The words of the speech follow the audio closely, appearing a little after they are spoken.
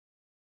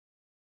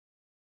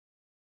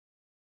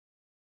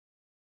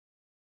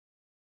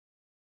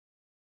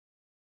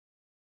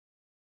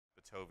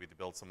Bitovi to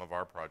build some of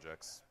our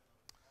projects.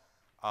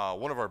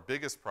 One of our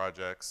biggest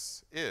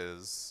projects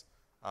is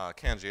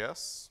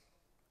CanJS.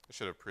 I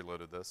should have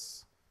preloaded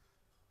this.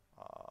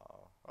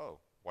 Oh,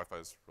 Wi-Fi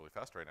is really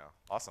fast right now.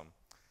 Awesome.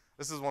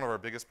 This is one of our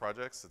biggest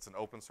projects. It's an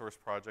open source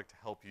project to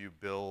help you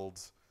build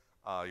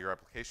your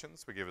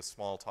applications. We gave a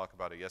small talk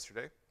about it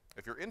yesterday.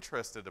 If you're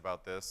interested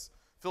about this,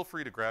 feel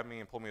free to grab me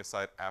and pull me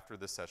aside after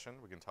this session.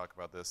 We can talk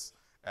about this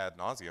ad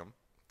nauseum.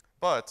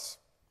 But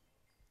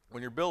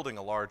when you're building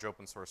a large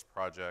open source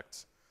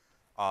project,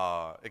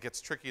 it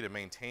gets tricky to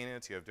maintain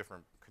it. You have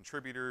different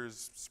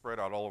contributors spread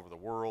out all over the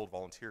world,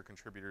 volunteer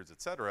contributors,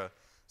 et cetera.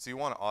 So you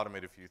want to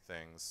automate a few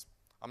things.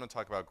 I'm going to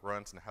talk about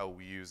Grunt and how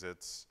we use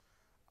it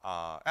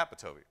at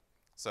Bitovi.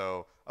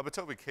 So a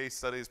Bitovi case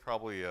study is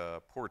probably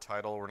a poor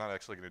title. We're not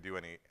actually going to do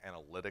any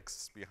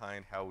analytics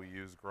behind how we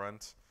use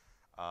Grunt.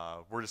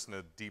 We're just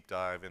going to deep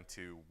dive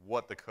into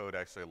what the code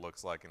actually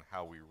looks like and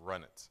how we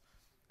run it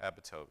at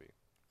Bitovi.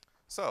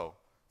 So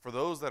for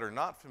those that are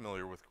not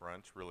familiar with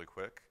Grunt, really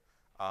quick,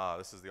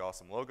 this is the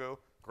awesome logo.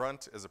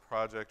 Grunt is a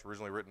project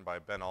originally written by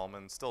Ben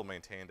Allman, still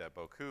maintained at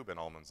Boku. Ben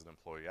Allman's an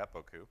employee at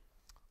Boku,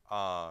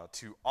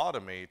 to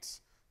automate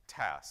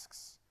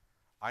tasks.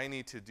 I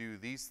need to do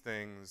these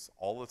things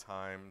all the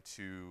time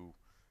to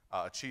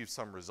achieve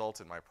some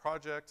result in my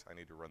project. I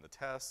need to run the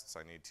tests.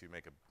 I need to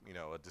make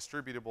a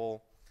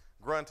distributable.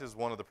 Grunt is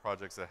one of the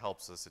projects that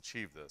helps us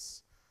achieve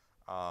this.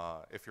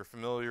 If you're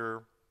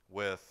familiar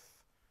with,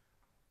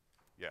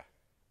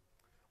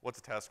 what's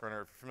a task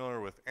runner? If you're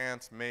familiar with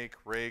Ant, Make,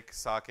 Rake,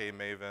 Sake,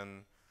 Maven,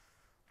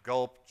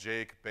 Gulp,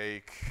 Jake,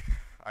 Bake,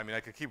 I mean,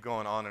 I could keep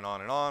going on and on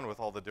and on with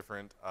all the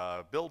different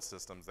build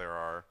systems there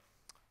are.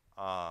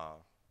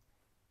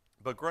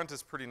 But Grunt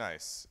is pretty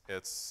nice.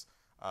 It's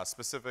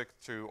specific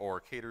to or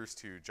caters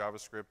to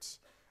JavaScript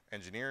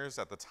engineers.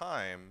 At the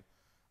time,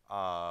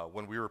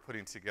 when we were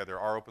putting together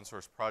our open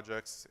source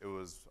projects, it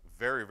was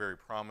very, very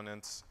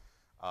prominent.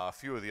 A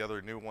few of the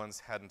other new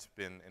ones hadn't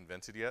been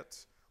invented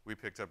yet. We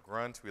picked up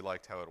Grunt. We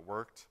liked how it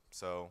worked.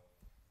 So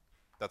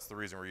that's the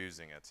reason we're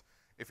using it.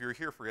 If you're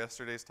here for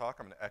yesterday's talk,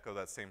 I'm going to echo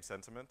that same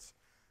sentiment.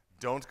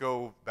 Don't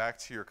go back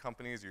to your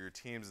companies or your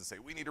teams and say,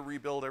 we need to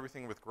rebuild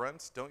everything with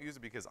Grunt. Don't use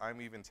it because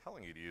I'm even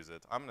telling you to use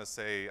it. I'm going to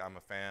say I'm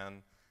a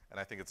fan and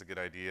I think it's a good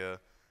idea.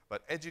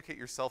 But educate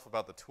yourself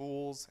about the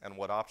tools and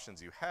what options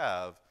you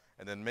have,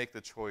 and then make the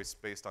choice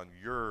based on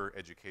your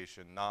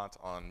education, not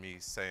on me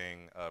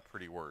saying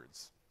pretty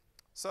words.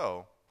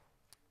 So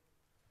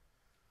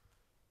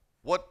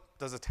what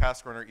does a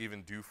task runner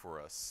even do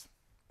for us?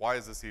 Why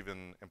is this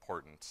even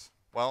important?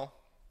 Well,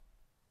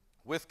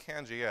 with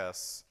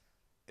CanJS,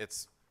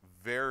 it's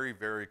very,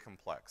 very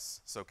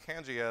complex. So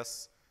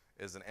CanJS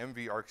is an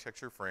MV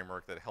architecture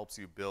framework that helps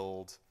you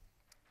build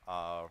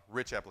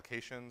rich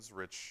applications,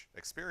 rich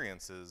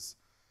experiences.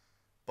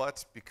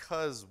 But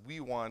because we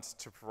want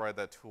to provide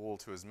that tool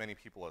to as many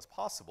people as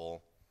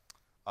possible,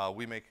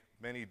 we make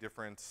many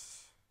different,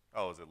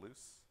 oh, is it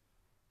loose?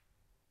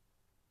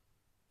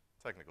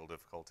 Technical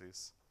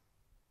difficulties.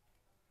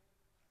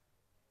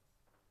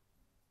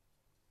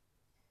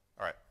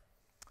 All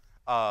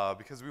right.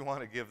 Because we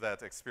want to give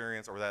that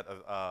experience or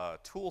that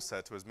tool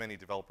set to as many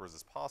developers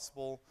as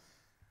possible,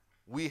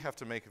 we have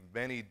to make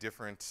many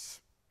different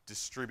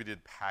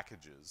distributed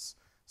packages.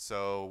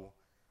 So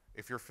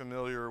if you're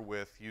familiar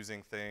with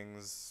using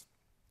things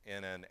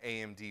in an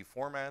AMD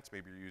format,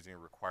 maybe you're using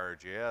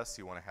require.js,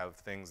 you want to have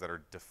things that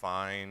are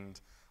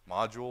defined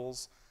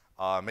modules.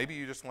 Maybe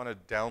you just want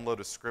to download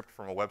a script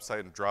from a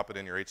website and drop it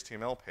in your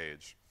HTML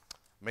page.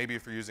 Maybe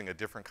if you're using a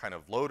different kind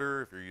of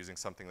loader, if you're using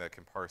something that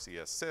can parse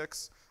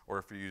ES6, or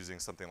if you're using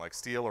something like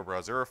Steel or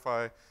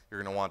Browserify,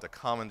 you're going to want a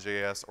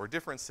common.js or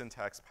different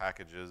syntax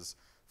packages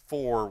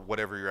for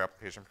whatever your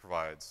application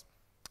provides.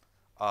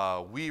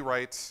 We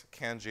write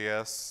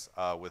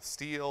CanJS with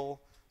Steel,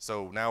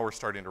 so now we're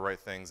starting to write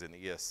things in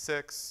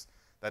ES6.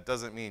 That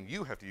doesn't mean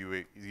you have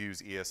to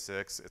use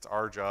ES6. It's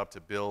our job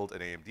to build an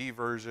AMD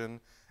version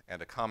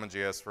and a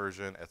common.js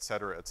version, et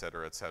cetera, et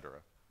cetera, et cetera.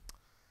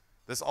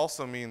 This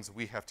also means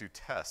we have to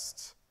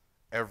test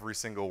every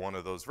single one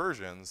of those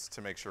versions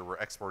to make sure we're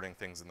exporting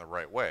things in the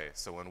right way.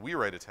 So when we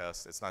write a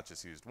test, it's not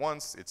just used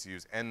once, it's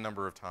used n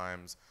number of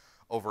times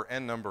over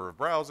n number of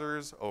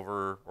browsers,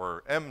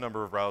 or m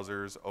number of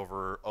browsers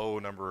over o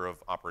number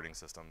of operating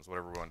systems,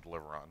 whatever we want to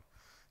deliver on.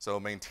 So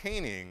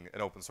maintaining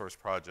an open source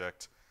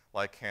project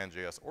like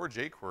CanJS or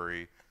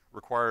jQuery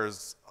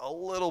requires a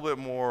little bit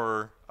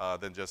more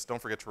than just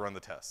don't forget to run the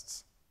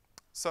tests.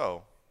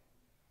 So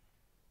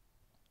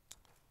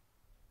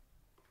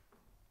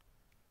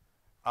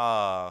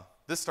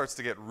this starts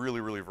to get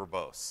really, really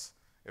verbose.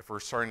 If we're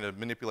starting to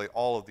manipulate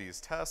all of these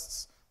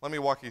tests, let me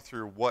walk you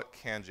through what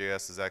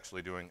CanJS is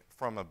actually doing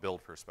from a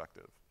build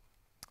perspective.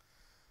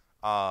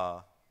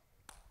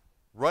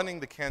 Running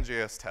the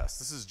CanJS test,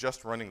 this is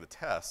just running the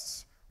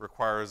tests,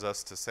 requires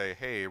us to say,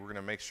 hey, we're going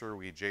to make sure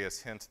we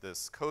JS hint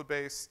this code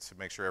base to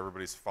make sure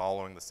everybody's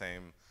following the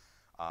same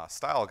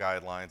style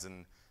guidelines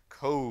and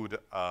code,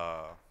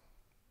 I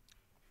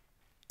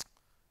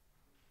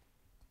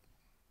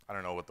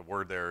don't know what the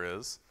word there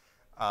is,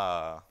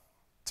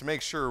 to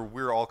make sure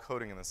we're all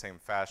coding in the same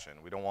fashion.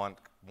 We don't want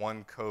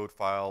one code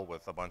file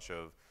with a bunch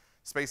of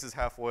spaces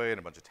halfway and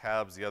a bunch of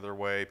tabs the other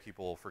way,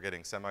 people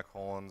forgetting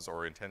semicolons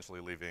or intentionally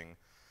leaving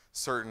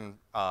certain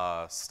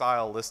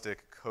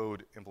stylistic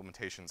code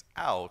implementations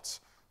out,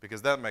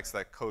 because that makes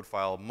that code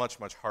file much,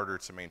 much harder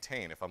to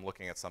maintain. If I'm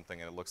looking at something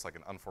and it looks like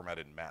an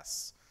unformatted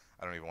mess,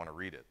 I don't even want to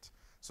read it.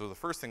 So the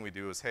first thing we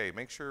do is, hey,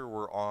 make sure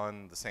we're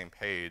on the same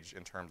page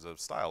in terms of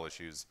style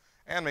issues,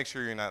 and make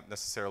sure you're not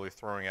necessarily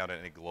throwing out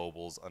any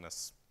globals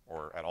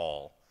or at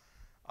all,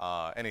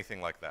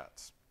 anything like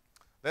that.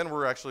 Then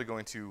we're actually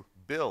going to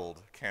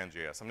build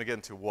CanJS. I'm going to get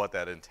into what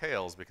that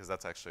entails, because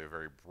that's actually a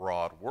very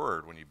broad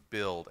word when you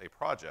build a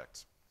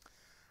project.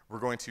 We're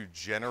going to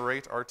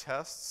generate our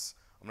tests.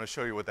 I'm going to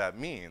show you what that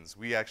means.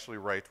 We actually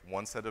write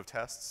one set of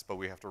tests, but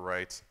we have to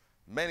write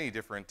many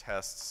different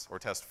tests or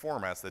test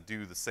formats that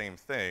do the same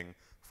thing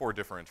for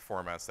different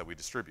formats that we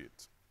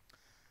distribute.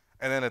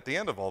 And then at the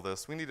end of all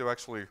this, we need to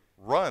actually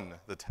run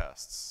the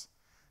tests.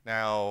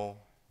 Now,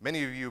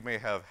 many of you may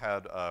have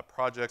had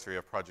projects, or you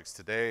have projects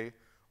today,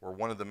 where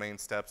one of the main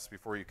steps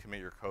before you commit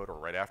your code, or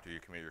right after you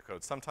commit your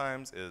code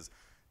sometimes, is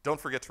don't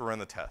forget to run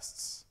the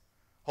tests.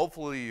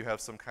 Hopefully you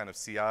have some kind of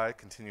CI,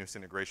 continuous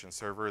integration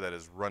server, that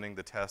is running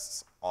the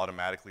tests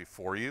automatically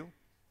for you.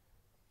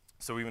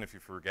 So even if you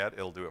forget,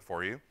 it'll do it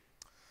for you.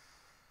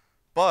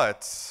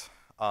 But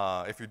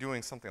if you're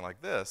doing something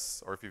like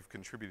this, or if you've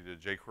contributed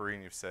to jQuery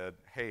and you've said,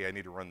 hey, I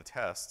need to run the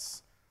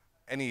tests,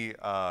 any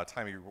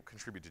time you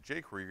contribute to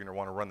jQuery, you're going to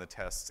want to run the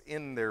tests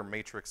in their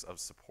matrix of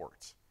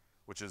support,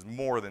 which is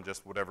more than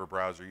just whatever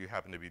browser you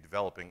happen to be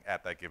developing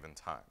at that given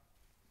time.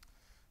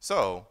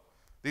 So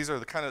these are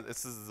the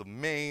this is the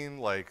main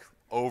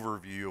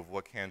overview of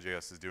what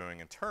CanJS is doing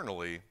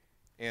internally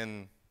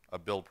in a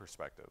build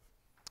perspective.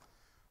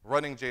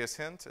 Running JS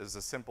hint is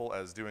as simple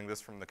as doing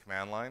this from the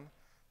command line.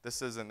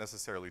 This isn't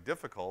necessarily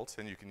difficult,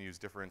 and you can use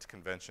different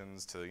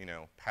conventions to,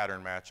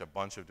 pattern match a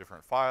bunch of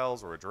different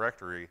files or a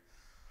directory,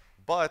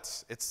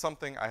 but it's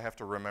something I have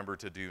to remember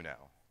to do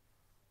now.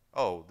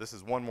 Oh, this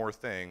is one more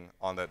thing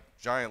on that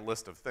giant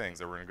list of things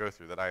that we're going to go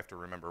through that I have to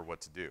remember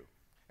what to do.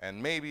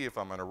 And maybe if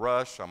I'm in a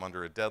rush, I'm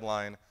under a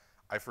deadline,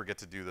 I forget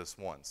to do this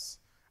once.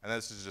 And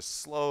this is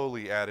just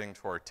slowly adding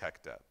to our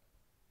tech debt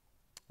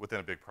within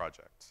a big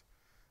project.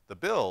 The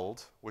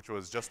build, which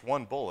was just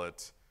one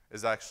bullet,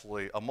 is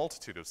actually a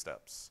multitude of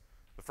steps.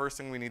 The first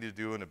thing we need to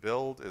do in a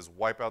build is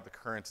wipe out the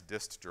current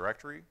dist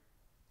directory.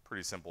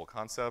 Pretty simple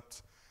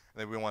concept. And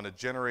then we want to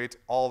generate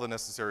all the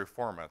necessary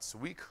formats. So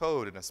we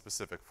code in a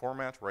specific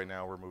format. Right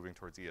now we're moving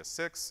towards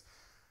ES6.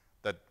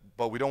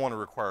 But we don't want to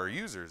require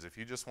users. If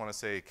you just want to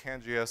say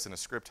CanJS in a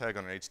script tag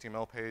on an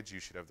HTML page, you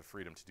should have the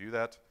freedom to do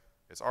that.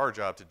 It's our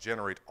job to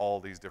generate all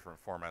these different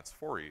formats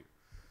for you.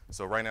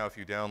 So right now, if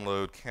you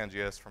download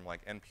CanJS from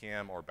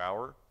NPM or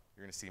Bower,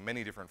 you're going to see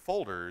many different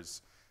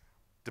folders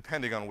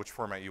depending on which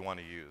format you want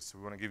to use. So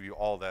we want to give you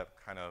all that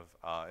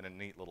in a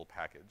neat little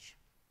package.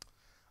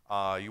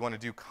 You want to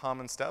do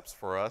common steps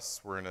for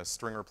us. We're going to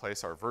string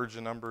replace our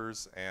version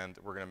numbers, and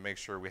we're going to make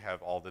sure we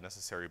have all the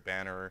necessary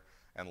banner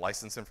and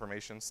license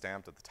information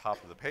stamped at the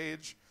top of the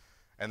page.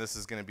 And this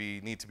is going to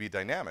need to be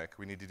dynamic.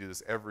 We need to do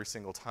this every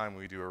single time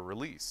we do a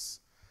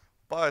release.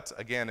 But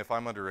again, if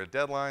I'm under a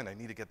deadline, I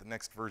need to get the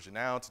next version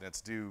out, and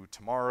it's due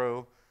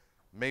tomorrow,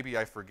 maybe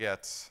I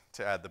forget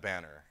to add the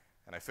banner.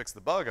 And I fix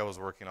the bug I was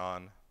working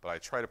on, but I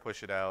try to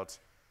push it out.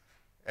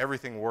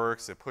 Everything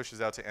works, it pushes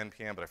out to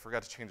NPM, but I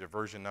forgot to change a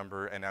version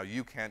number, and now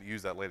you can't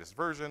use that latest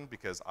version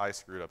because I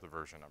screwed up the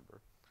version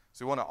number.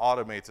 So we want to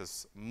automate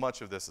as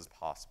much of this as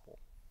possible.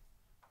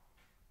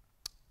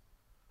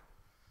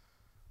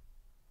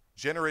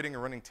 Generating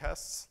and running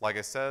tests, like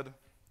I said,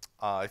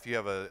 if you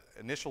have an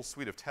initial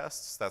suite of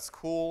tests, that's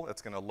cool.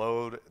 It's going to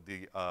load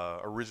the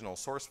original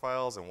source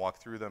files and walk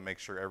through them, make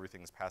sure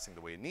everything's passing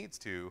the way it needs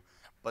to,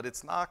 but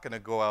it's not going to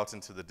go out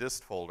into the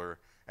dist folder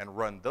and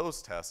run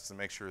those tests and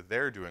make sure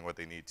they're doing what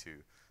they need to.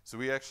 So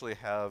we actually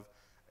have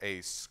a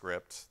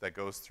script that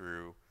goes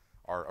through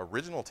our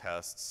original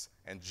tests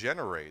and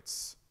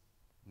generates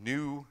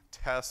new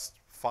test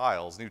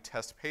files, new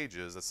test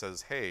pages that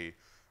says, hey,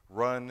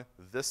 run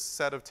this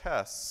set of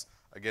tests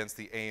against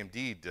the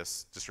AMD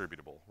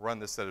distributable. Run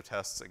this set of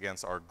tests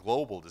against our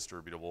global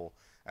distributable,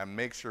 and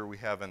make sure we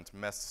haven't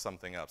messed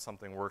something up.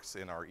 Something works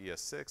in our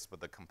ES6, but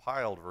the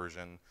compiled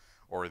version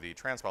or the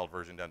transpiled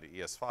version down to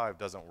ES5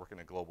 doesn't work in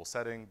a global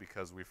setting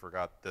because we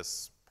forgot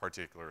this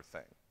particular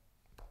thing.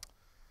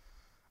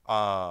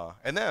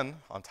 And then,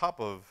 on top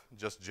of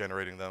just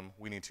generating them,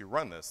 we need to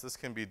run this. This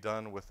can be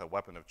done with a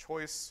weapon of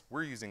choice.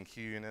 We're using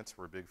QUnit.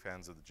 We're big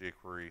fans of the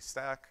jQuery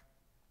stack.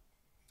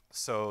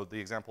 So the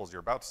examples you're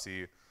about to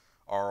see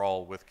are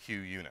all with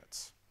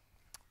QUnit.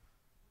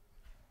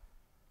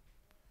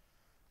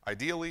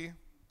 Ideally,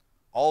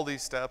 all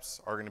these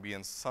steps are going to be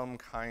in some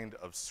kind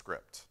of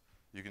script.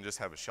 You can just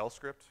have a shell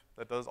script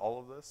that does all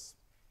of this.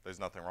 There's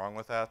nothing wrong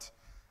with that.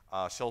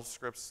 Shell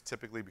scripts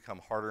typically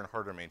become harder and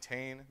harder to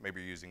maintain.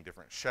 Maybe you're using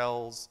different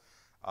shells.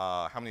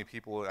 How many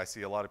people, I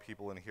see a lot of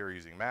people in here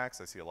using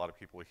Macs. I see a lot of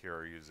people here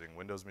are using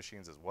Windows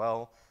machines as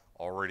well.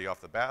 already off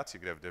the bat. You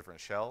could have a different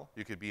shell.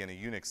 You could be in a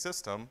Unix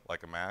system,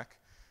 like a Mac,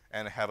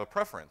 and have a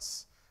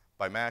preference.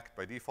 By Mac,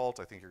 by default,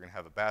 I think you're going to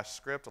have a bash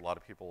script. A lot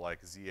of people like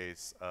the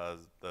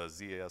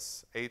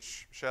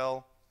ZSH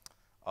shell,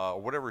 or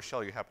whatever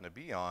shell you happen to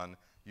be on.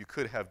 You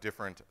could have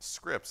different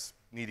scripts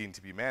needing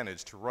to be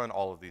managed to run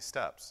all of these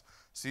steps.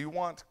 So you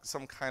want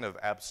some kind of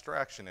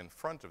abstraction in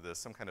front of this,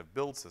 some kind of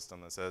build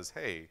system that says,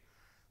 hey,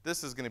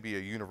 this is going to be a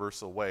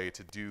universal way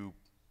to do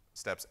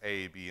steps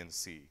A, B, and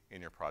C in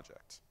your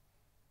project.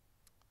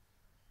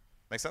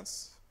 Make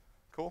sense?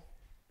 Cool?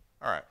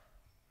 All right.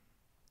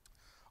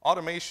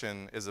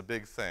 Automation is a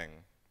big thing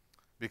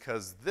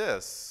because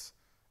this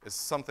is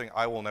something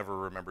I will never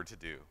remember to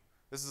do.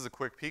 This is a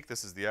quick peek.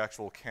 This is the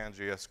actual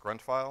CAN.js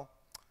grunt file.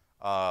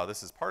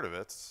 This is part of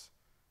it.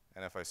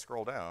 And if I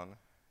scroll down,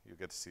 you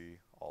get to see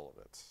all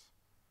of it.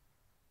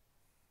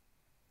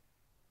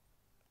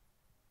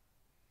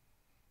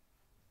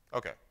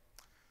 Okay.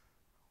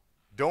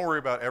 Don't worry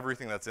about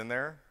everything that's in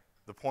there.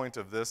 The point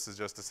of this is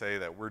just to say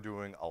that we're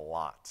doing a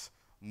lot,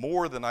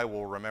 more than I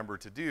will remember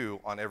to do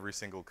on every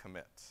single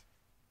commit.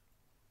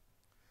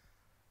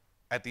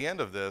 At the end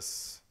of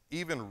this,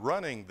 even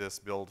running this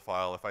build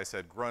file, if I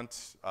said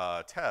grunt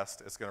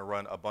test, it's going to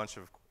run a bunch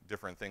of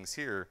different things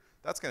here.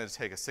 That's going to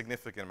take a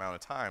significant amount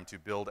of time to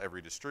build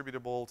every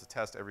distributable, to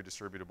test every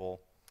distributable.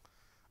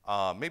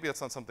 Maybe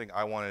that's not something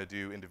I want to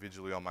do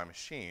individually on my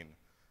machine.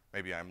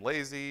 Maybe I'm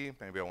lazy,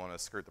 maybe I want to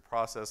skirt the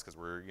process because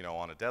we're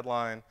on a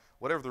deadline.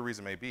 Whatever the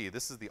reason may be,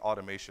 this is the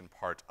automation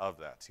part of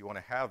that. So you want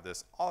to have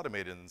this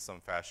automated in some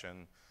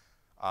fashion.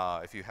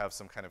 If you have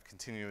some kind of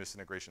continuous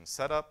integration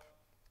setup,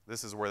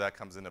 this is where that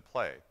comes into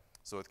play.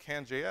 So with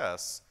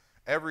CAN.js,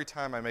 every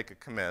time I make a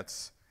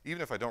commit,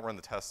 even if I don't run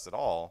the tests at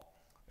all,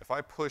 if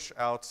I push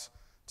out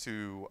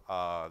to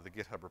the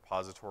GitHub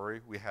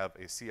repository, we have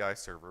a CI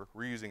server.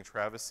 We're using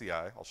Travis CI.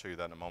 I'll show you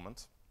that in a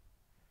moment,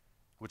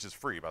 which is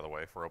free, by the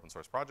way, for open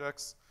source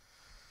projects.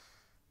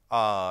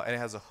 And it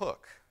has a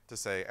hook to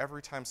say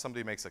every time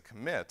somebody makes a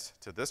commit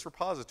to this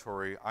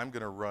repository, I'm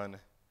going to run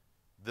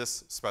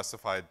this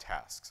specified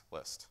tasks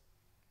list.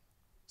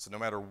 So no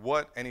matter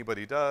what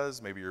anybody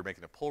does, maybe you're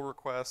making a pull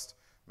request,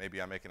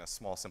 maybe I'm making a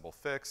small simple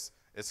fix,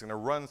 it's going to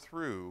run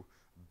through,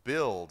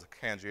 build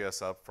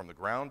CAN.js up from the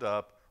ground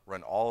up,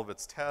 run all of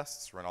its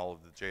tests, run all of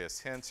the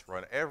JS hints,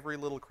 run every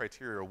little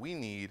criteria we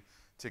need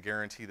to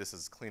guarantee this is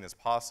as clean as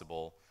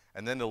possible.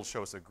 And then it'll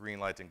show us a green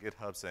light in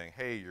GitHub saying,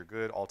 hey, you're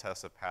good, all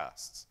tests have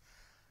passed.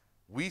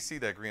 We see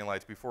that green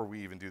light before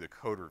we even do the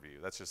code review.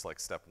 That's just like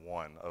step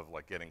one of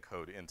like getting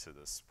code into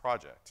this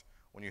project.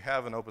 When you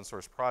have an open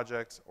source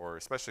project, or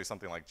especially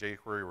something like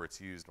jQuery where it's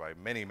used by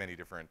many, many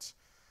different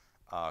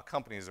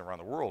companies around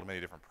the world, many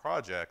different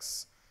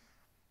projects,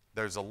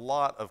 there's a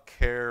lot of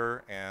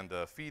care and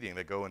feeding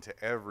that go into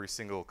every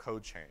single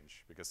code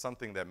change, because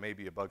something that may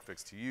be a bug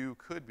fix to you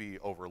could be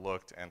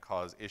overlooked and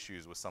cause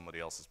issues with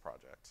somebody else's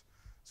project.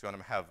 So you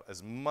want to have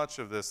as much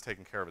of this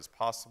taken care of as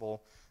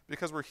possible,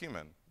 because we're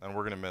human and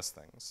we're going to miss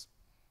things.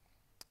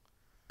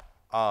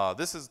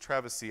 This is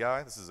Travis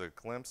CI. This is a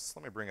glimpse.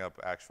 Let me bring up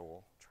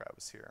actual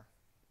Travis here.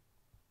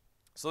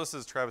 So this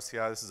is Travis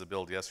CI. This is a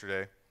build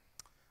yesterday.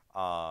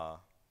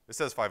 It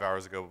says 5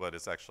 hours ago, but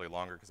it's actually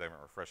longer because I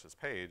haven't refreshed this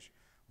page.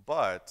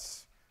 But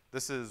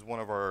this is one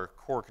of our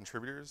core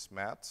contributors,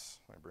 Matt.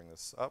 Let me bring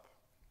this up.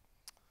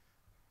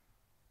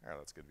 There,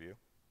 that's a good view.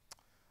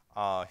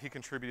 He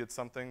contributed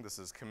something. This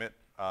is commit,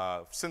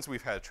 since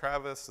we've had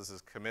Travis, this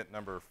is commit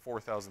number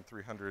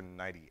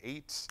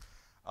 4,398.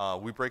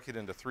 We break it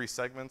into 3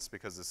 segments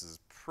because this is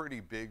a pretty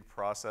big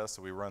process.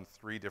 So we run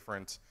 3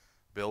 different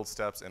build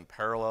steps in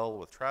parallel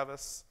with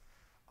Travis.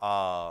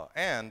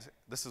 And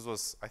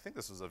I think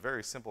this was a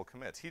very simple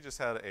commit. He just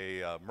had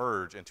a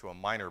merge into a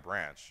minor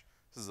branch.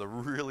 This is a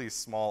really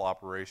small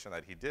operation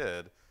that he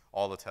did.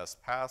 All the tests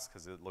passed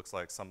because it looks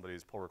like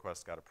somebody's pull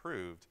request got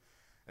approved.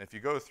 And if you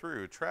go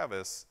through,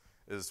 Travis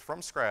is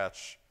from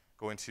scratch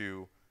going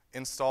to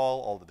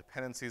install all the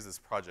dependencies this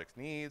project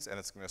needs, and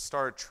it's going to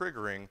start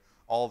triggering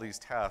all these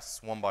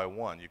tasks one by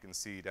one. You can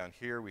see down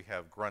here we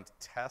have grunt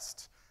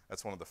test.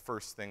 That's one of the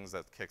first things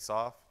that kicks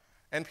off.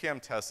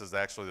 npm test is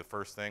actually the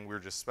first thing. We're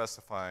just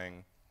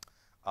specifying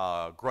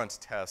grunt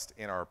test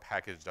in our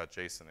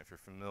package.json. If you're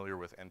familiar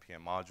with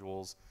npm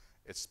modules,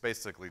 it's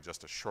basically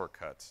just a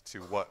shortcut to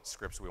what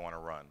scripts we want to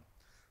run.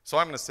 So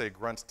I'm going to say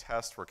grunt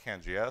test for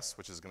CAN.js,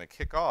 which is going to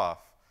kick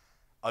off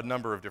a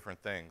number of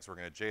different things. We're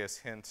going to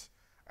JS hint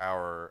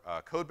our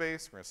code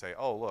base. We're going to say,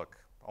 oh, look,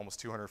 almost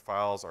 200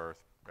 files are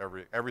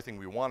everything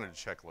we wanted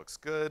to check looks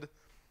good.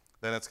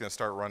 Then it's going to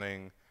start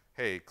running,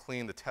 hey,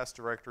 clean the test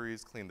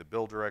directories, clean the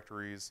build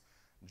directories,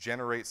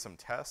 generate some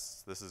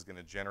tests. This is going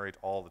to generate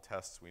all the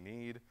tests we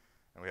need.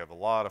 And we have a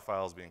lot of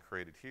files being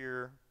created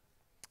here.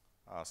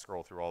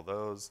 Scroll through all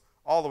those.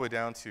 All the way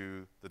down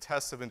to the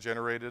tests have been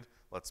generated.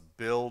 Let's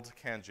build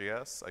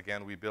CAN.js.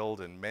 Again, we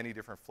build in many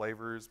different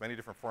flavors, many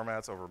different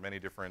formats over many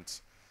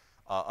different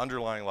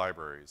underlying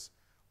libraries.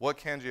 What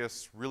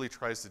CAN.js really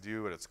tries to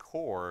do at its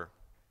core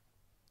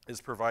is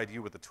provide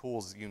you with the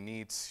tools you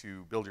need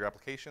to build your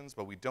applications,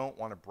 but we don't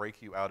want to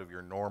break you out of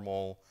your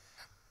normal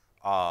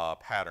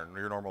pattern,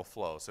 your normal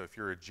flow. So if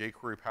you're a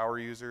jQuery power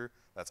user,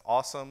 that's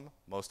awesome.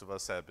 Most of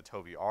us at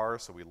Bitovi are,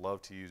 so we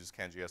love to use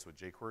CanJS with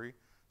jQuery.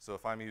 So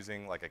if I'm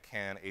using like a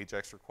can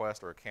AJAX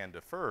request or a can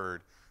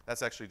deferred,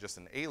 that's actually just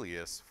an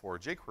alias for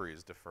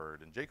jQuery's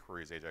deferred and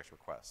jQuery's AJAX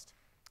request.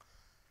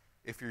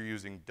 If you're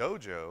using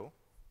Dojo,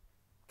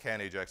 can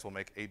AJAX will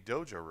make a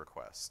Dojo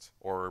request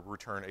or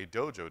return a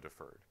Dojo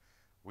deferred.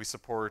 We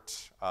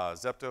support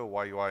Zepto,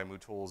 YUI,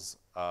 MooTools,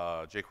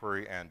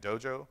 jQuery, and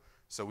Dojo.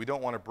 So we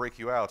don't want to break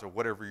you out of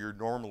whatever you're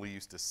normally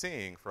used to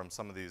seeing from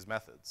some of these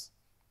methods.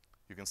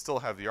 You can still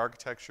have the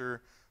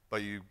architecture,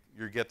 but you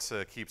get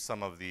to keep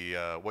some of the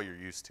what you're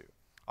used to.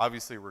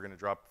 Obviously, we're going to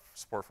drop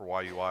support for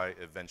YUI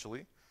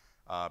eventually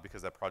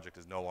because that project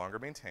is no longer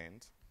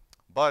maintained.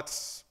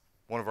 But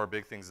one of our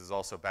big things is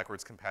also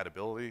backwards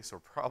compatibility, so we're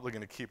probably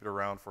going to keep it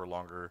around for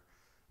longer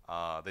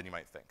than you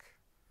might think.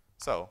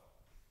 So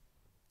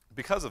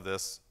because of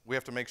this, we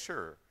have to make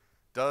sure,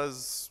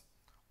 does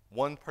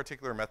one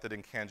particular method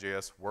in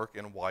CanJS work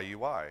in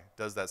YUI?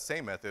 Does that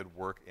same method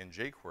work in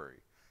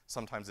jQuery?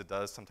 Sometimes it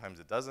does, sometimes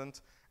it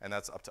doesn't, and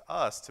that's up to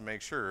us to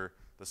make sure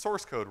the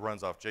source code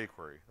runs off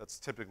jQuery. That's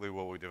typically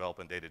what we develop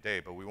in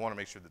day-to-day, but we want to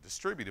make sure the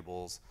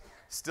distributables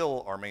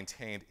still are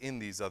maintained in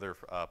these other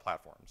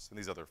platforms, in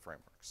these other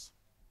frameworks.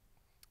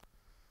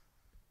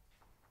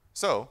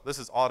 So this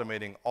is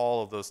automating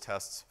all of those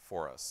tests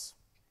for us.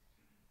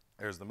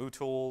 There's the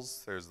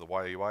MooTools, there's the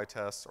YUI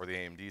tests, or the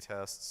AMD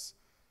tests.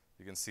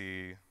 You can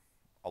see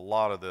a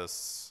lot of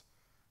this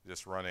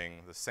just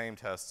running the same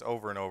tests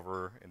over and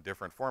over in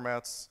different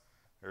formats.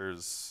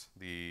 There's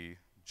the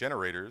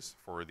generators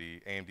for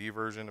the AMD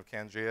version of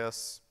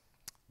CanJS,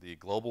 the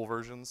global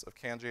versions of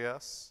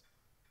CanJS,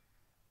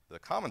 the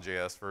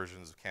CommonJS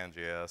versions of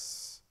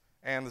CanJS,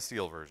 and the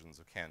Steel versions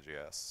of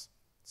CanJS.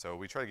 So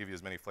we try to give you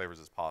as many flavors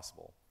as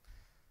possible.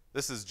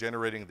 This is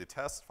generating the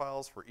test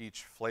files for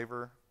each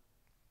flavor.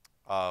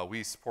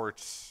 We support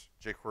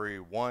jQuery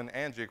 1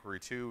 and jQuery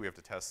 2. We have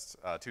to test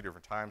 2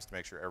 different times to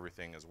make sure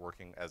everything is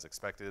working as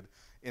expected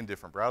in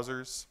different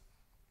browsers.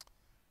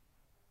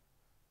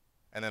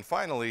 And then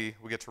finally,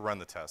 we get to run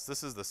the test.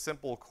 This is the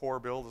simple core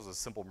build. This is a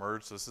simple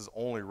merge, so this is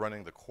only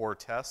running the core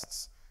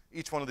tests.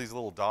 Each one of these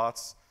little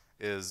dots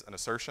is an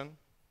assertion.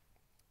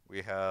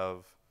 We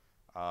have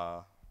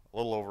a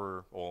little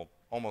over, well,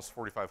 almost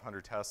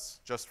 4,500 tests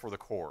just for the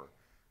core.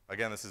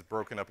 Again, this is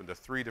broken up into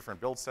 3 different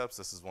build steps.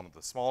 This is one of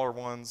the smaller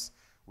ones.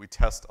 We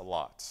test a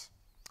lot.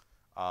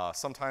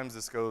 Sometimes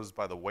this goes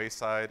by the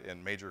wayside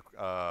in major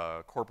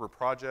corporate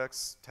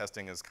projects.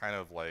 Testing is kind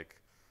of like,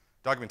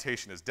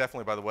 documentation is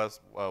definitely by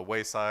the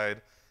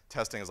wayside.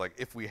 Testing is like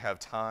if we have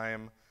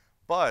time.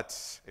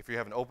 But if you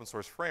have an open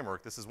source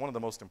framework, this is one of the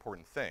most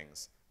important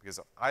things. Because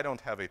if I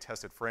don't have a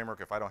tested framework,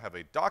 if I don't have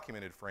a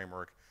documented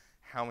framework,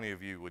 how many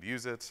of you would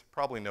use it?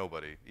 Probably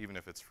nobody, even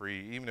if it's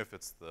free, even if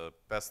it's the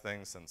best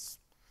thing since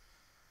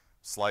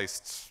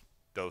sliced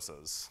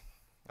dosas.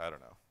 I don't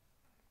know.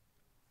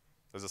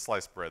 There's a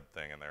sliced bread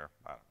thing in there.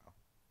 I don't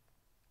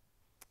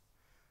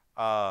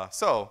know.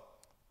 So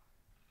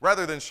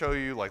rather than show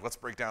you, like, let's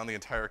break down the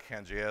entire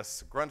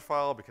CanJS grunt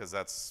file because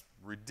that's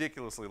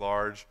ridiculously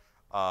large,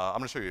 I'm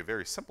going to show you a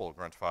very simple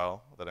grunt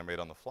file that I made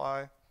on the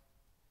fly.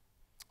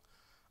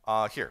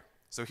 Here.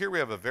 So here we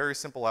have a very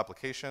simple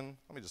application.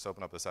 Let me just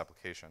open up this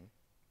application.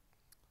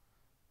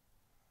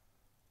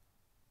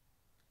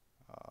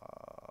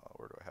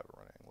 Where do I have it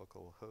running?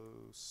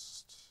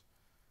 Localhost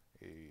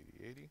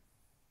 8080.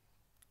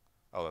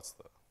 Oh, that's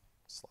the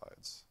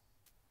slides.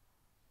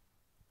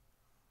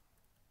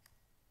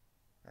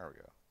 There we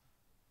go.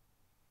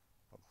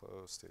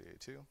 Localhost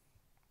 8082.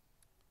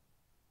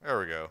 There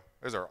we go.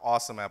 There's our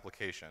awesome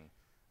application.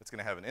 It's going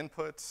to have an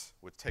input,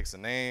 which takes a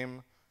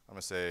name. I'm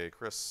going to say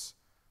Chris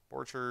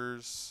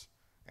Borchers,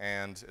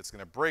 and it's going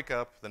to break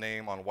up the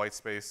name on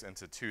whitespace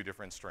into 2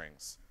 different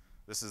strings.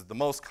 This is the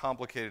most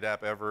complicated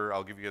app ever.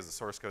 I'll give you guys the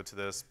source code to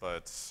this,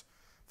 but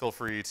feel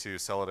free to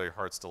sell it at your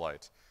heart's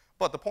delight.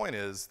 But the point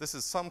is, this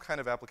is some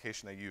kind of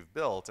application that you've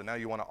built, and now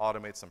you want to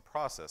automate some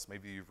process.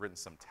 Maybe you've written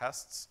some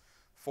tests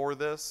for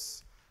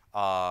this.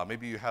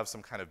 Maybe you have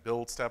some kind of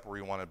build step where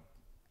you want to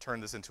turn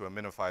this into a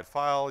minified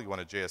file. You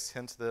want to JS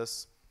hint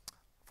this.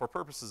 For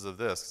purposes of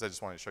this, because I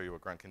just wanted to show you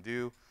what Grunt can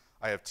do,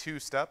 I have 2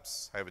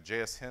 steps. I have a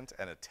JS hint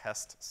and a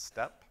test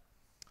step.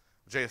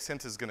 JS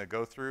hint is going to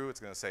go through. It's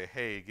going to say,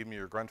 hey, give me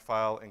your Grunt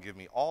file and give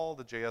me all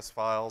the JS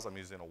files. I'm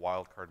using a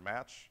wildcard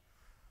match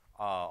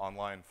on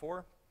line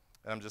 4.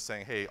 And I'm just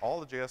saying, hey, all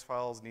the JS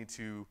files need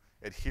to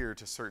adhere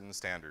to certain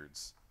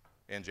standards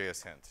in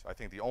JS hint. I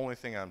think the only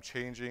thing I'm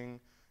changing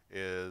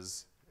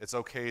is it's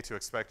okay to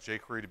expect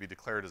jQuery to be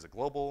declared as a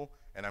global,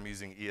 and I'm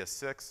using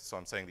ES6, so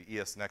I'm saying the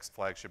ES next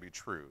flag should be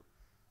true.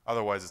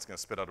 Otherwise, it's going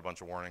to spit out a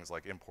bunch of warnings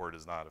like import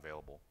is not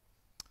available.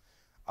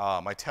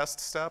 My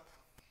test step,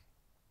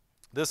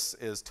 this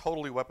is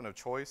totally weapon of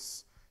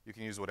choice. You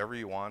can use whatever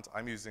you want.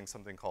 I'm using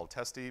something called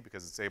Testy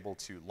because it's able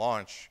to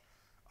launch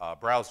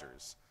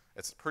browsers.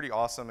 It's pretty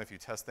awesome if you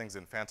test things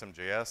in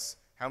Phantom.js.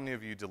 How many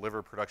of you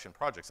deliver production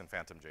projects in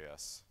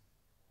Phantom.js?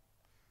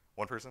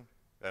 One person?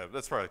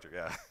 That's probably true,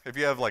 yeah. If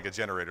you have like a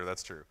generator,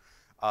 that's true.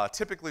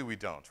 Typically, we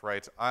don't,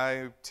 right?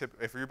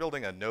 If you're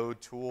building a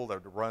node tool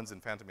that runs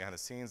in Phantom behind the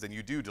scenes, then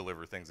you do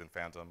deliver things in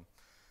Phantom.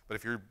 But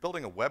if you're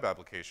building a web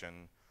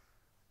application,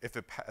 if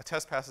a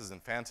test passes in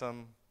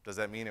Phantom, does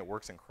that mean it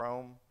works in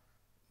Chrome?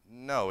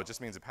 No, it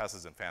just means it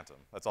passes in Phantom.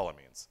 That's all it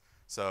means.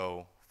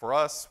 So for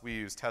us, we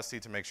use testy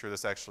to make sure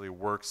this actually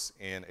works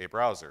in a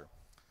browser.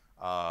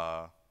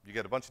 You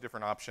get a bunch of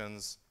different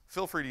options.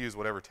 Feel free to use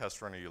whatever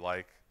test runner you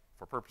like.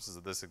 For purposes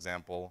of this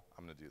example,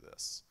 I'm going to do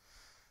this.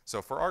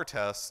 So for our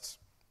test,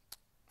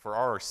 for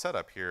our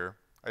setup here,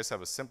 I just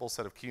have a simple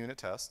set of key unit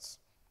tests.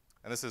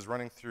 And this is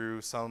running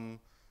through some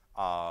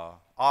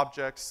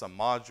object, some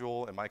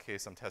module. In my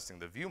case, I'm testing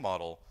the view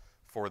model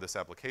for this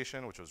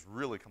application, which was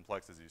really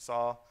complex, as you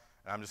saw.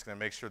 And I'm just going to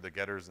make sure the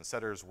getters and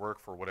setters work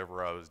for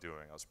whatever I was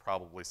doing. I was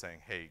probably saying,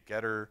 hey,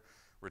 getter,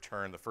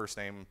 return the first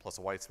name plus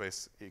a white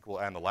space equal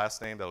and the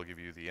last name. That'll give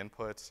you the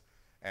input.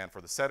 And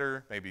for the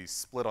setter, maybe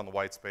split on the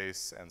white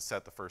space and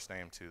set the first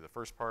name to the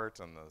first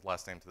part and the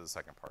last name to the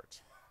second part.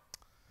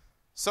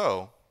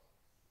 So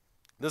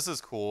this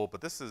is cool,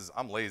 but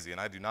I'm lazy,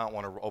 and I do not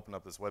want to open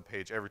up this web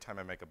page every time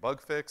I make a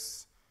bug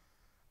fix.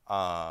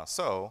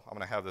 So I'm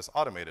going to have this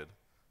automated.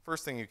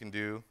 First thing you can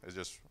do is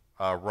just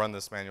run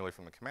this manually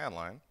from the command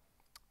line.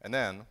 And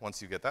then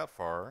once you get that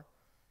far,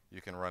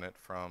 you can run it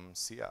from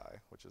CI,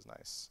 which is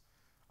nice.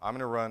 I'm going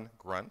to run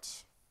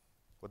Grunt.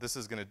 What this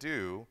is going to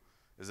do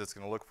is it's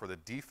going to look for the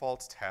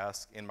default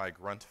task in my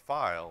Grunt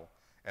file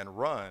and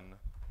run,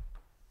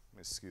 let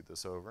me scoot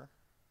this over,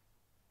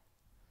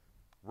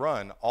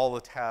 run all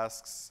the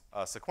tasks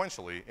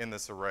sequentially in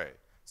this array.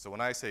 So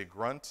when I say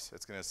Grunt,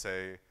 it's going to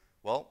say,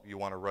 well, you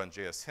want to run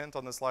JSHint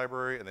on this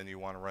library, and then you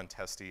want to run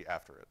testy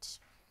after it.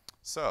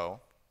 So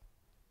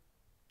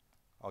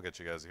I'll get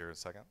you guys here in a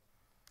second.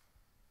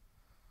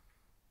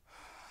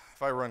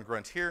 If I run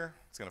Grunt here,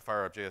 it's going to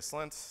fire up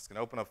JSLint. It's going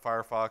to open up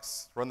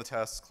Firefox, run the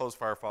tests, close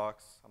Firefox.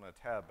 I'm going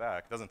to tab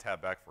back. It doesn't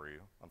tab back for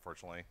you,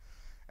 unfortunately,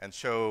 and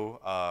show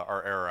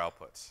our error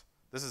output.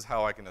 This is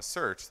how I can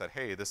assert that,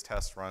 hey, this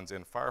test runs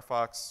in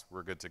Firefox.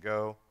 We're good to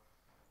go.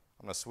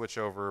 I'm going to switch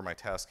over my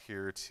task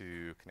here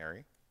to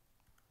Canary.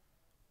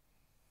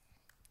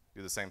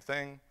 Do the same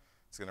thing.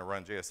 It's going to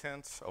run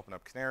JSHint, open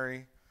up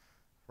Canary,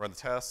 run the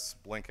tests,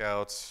 blink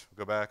out,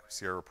 go back,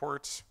 see our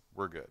report.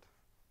 We're good.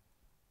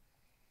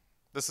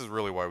 This is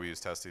really why we use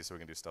testy, so we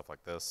can do stuff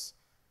like this.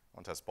 I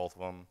want to test both of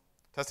them.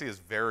 Testy is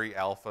very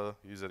alpha.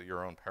 Use it at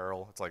your own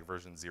peril. It's like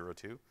version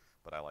 0.2,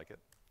 but I like it.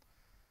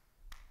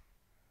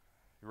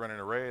 You run an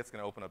array. It's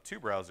going to open up two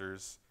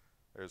browsers.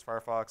 There's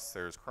Firefox.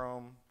 There's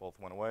Chrome. Both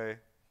went away.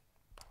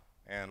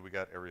 And we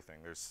got everything.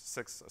 There's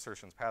 6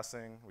 assertions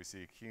passing. We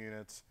see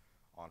QUnit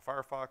on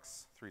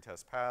Firefox, 3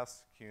 tests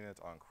pass.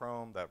 QUnit on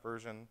Chrome, that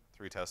version,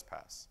 3 tests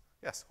pass.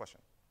 Yes,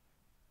 question?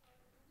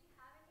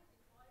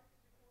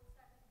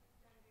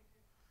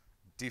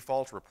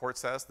 Default report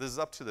status. This is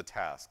up to the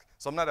task.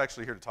 So I'm not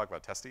actually here to talk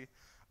about testy.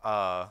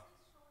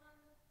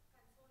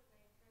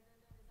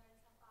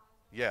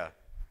 Yeah.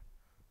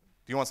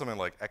 Do you want something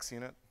like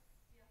XUnit? Yeah.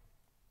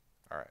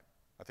 All right.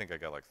 I think I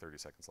got like 30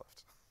 seconds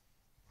left.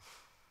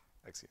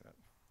 XUnit.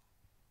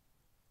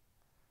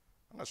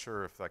 I'm not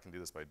sure if I can do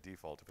this by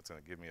default, if it's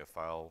going to give me a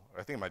file.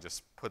 I think I might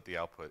just put the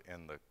output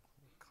in the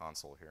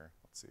console here.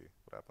 Let's see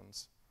what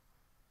happens.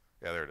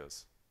 Yeah, there it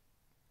is.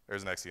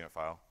 There's an XUnit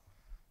file.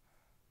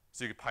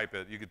 So you could pipe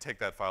it, you could take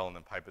that file and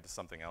then pipe it to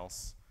something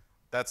else.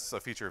 That's a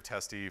feature of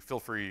testy. Feel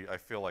free, I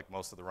feel like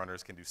most of the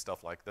runners can do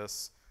stuff like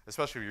this,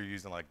 especially if you're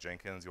using like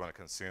Jenkins, you want to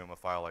consume a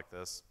file like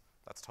this.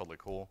 That's totally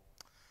cool.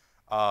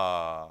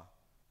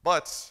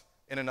 But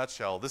in a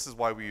nutshell, this is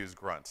why we use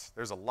Grunt.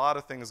 There's a lot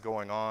of things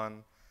going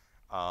on,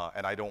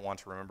 and I don't want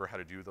to remember how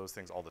to do those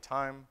things all the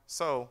time.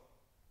 So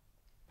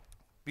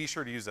be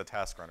sure to use a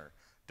task runner.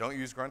 Don't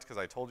use Grunt because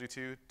I told you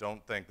to.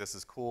 Don't think this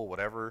is cool,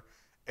 whatever.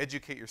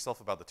 Educate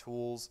yourself about the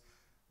tools.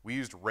 We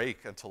used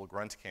Rake until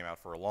Grunt came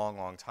out for a long,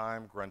 long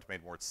time. Grunt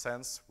made more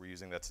sense. We're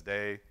using that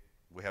today.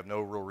 We have no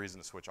real reason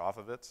to switch off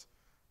of it.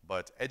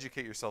 But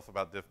educate yourself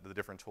about the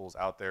different tools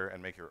out there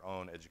and make your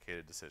own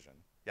educated decision.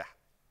 Yeah?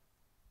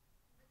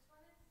 Which one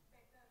is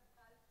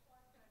better, Gulp or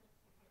Turnip?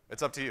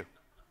 It's up to you.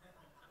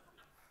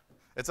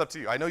 It's up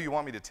to you. I know you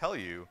want me to tell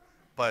you,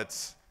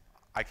 but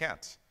I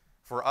can't.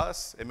 For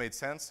us, it made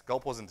sense.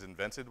 Gulp wasn't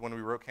invented when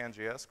we wrote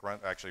CanJS.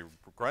 Grunt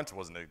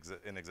wasn't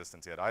in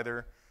existence yet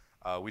either.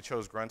 We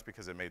chose Grunt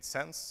because it made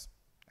sense,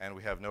 and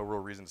we have no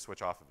real reason to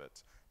switch off of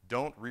it.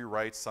 Don't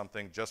rewrite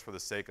something just for the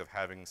sake of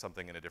having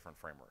something in a different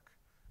framework.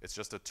 It's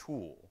just a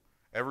tool.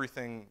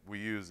 Everything we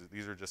use,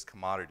 these are just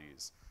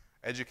commodities.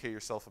 Educate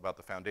yourself about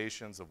the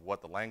foundations of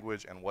what the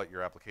language and what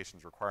your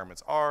application's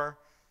requirements are,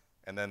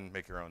 and then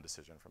make your own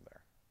decision from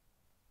there.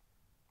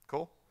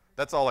 Cool?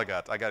 That's all I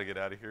got. I got to get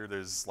out of here.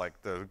 There's like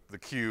the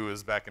queue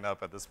is backing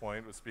up at this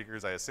point with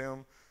speakers, I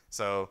assume.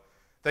 So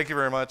thank you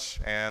very much,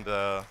 and